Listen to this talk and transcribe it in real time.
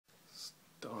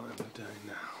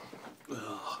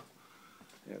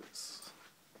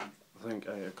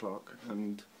think 8 o'clock,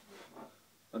 and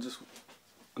I just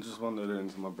wandered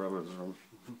into my brother's room.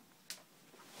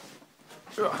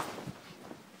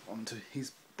 Onto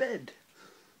his bed.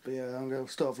 But yeah, I'm going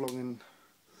to start vlogging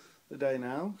the day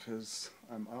now, because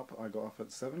I'm up. I got up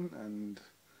at 7 and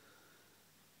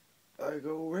I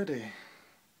got all ready.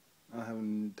 I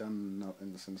haven't done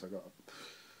nothing since I got up.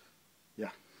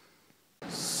 Yeah.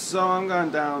 So I'm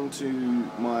going down to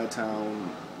my town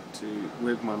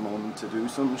with my mom to do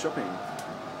some shopping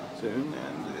soon,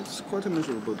 and it's quite a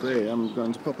miserable day. I'm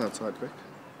going to pop outside quick.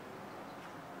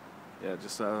 Yeah,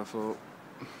 just I thought,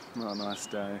 what a nice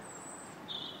day.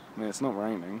 I mean, it's not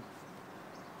raining.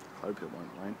 I hope it won't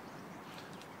rain.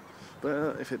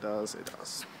 But if it does, it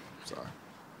does. So,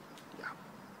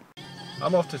 yeah.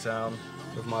 I'm off to town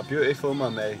with my beautiful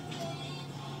mummy.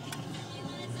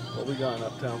 What are we going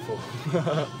uptown for?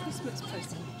 Christmas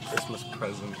presents. Christmas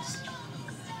presents.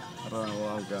 I don't know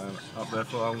what I'm going up there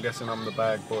for. I'm guessing I'm the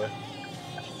bag boy.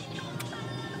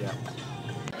 Yeah.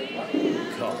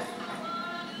 God.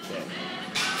 Yeah.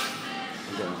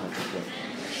 I'm getting hot chocolate.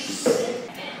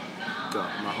 Got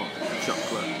my hot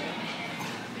chocolate.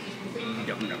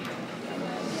 Yum yum.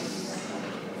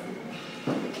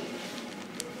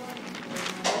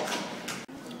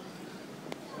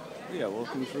 Yeah,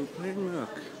 walking through plain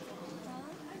milk.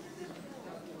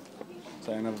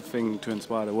 Say another thing to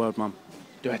inspire the world, Mum.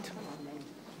 Do it.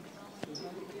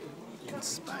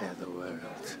 Inspire the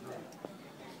world.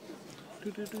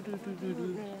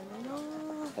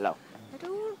 Hello. I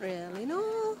don't really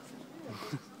know.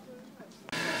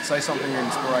 Say something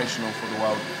inspirational for the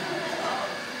world.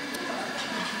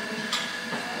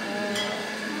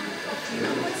 If you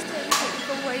always do what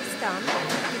you've always done,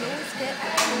 you'll always get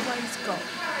what you've always got.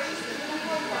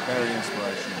 Very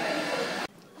inspirational.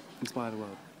 Inspire the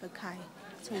world. Okay,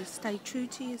 so you stay true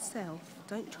to yourself.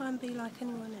 Don't try and be like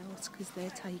anyone else, because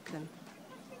they're taken.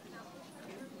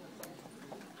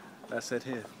 That's said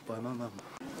here by my mum.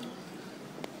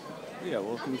 Yeah,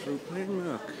 walking through plain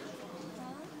milk.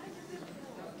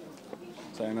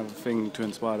 Say another thing to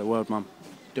inspire the world, Mum.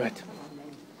 Do it.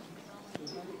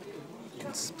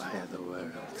 Inspire the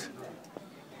world.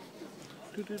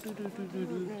 I don't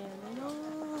really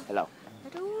know. Hello. I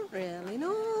don't really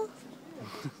know.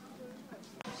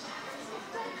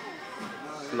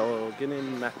 Vlogging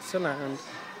in Maxland.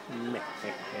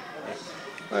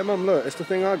 Hey Mum, look, it's the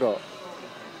thing I got.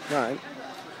 Right.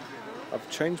 I've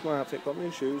changed my outfit, got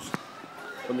new shoes.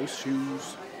 Got new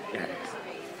shoes. Yeah.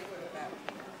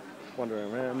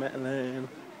 Wandering around Metalland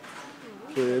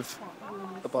with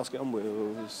a basket on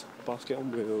wheels. A basket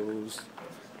on wheels.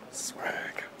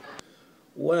 Swag.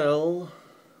 Well,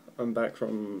 I'm back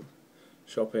from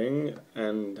shopping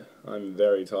and I'm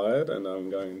very tired and I'm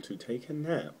going to take a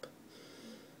nap.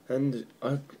 And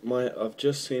I've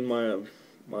just seen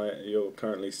you're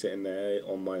currently sitting there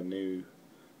on my new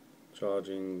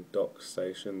charging dock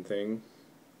station thing,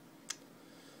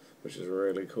 which is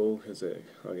really cool because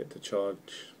I get to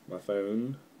charge my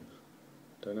phone,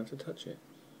 don't have to touch it.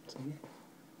 So, yeah.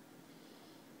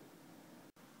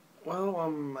 Well,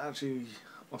 I'm actually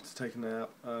off to take a nap.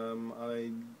 I'm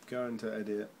going to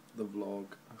edit the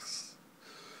vlog.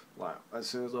 Like, as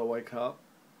soon as I wake up,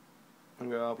 I'm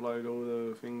going to upload all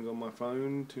the things on my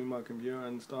phone to my computer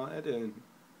and start editing.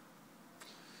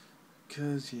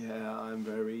 Because, yeah, I'm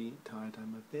very tired.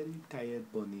 I'm a very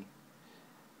tired bunny.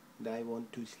 And I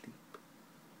want to sleep.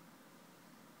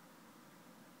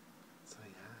 So,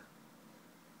 yeah.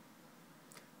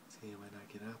 See you when I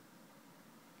get up.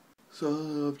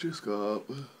 So, I've just got up.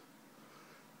 I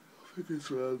think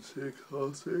it's around 6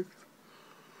 or 6.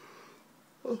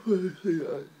 I think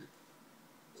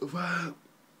about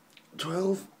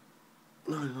 12.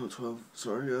 No, not 12.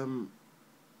 Sorry,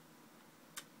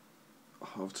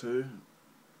 2:30.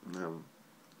 I'm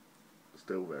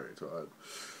still very tired.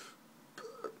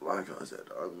 But like I said,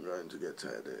 I'm going to get to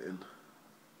editing,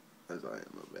 as I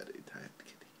am a very tired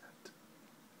kitty cat.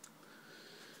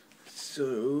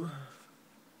 So,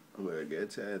 I'm going to get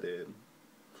to editing,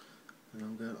 and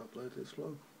I'm going to upload this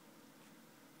vlog.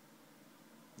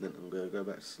 Then I'm going to go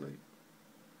back to sleep,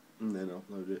 and then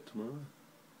upload it tomorrow.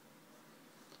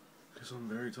 Because I'm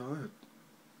very tired.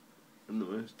 I'm the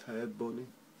most tired bunny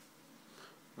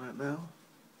right now.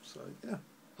 So, yeah.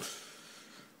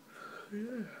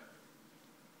 Yeah.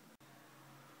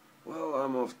 Well,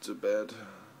 I'm off to bed.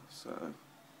 So,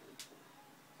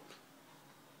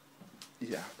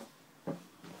 yeah.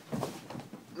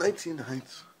 Nighty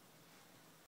nights.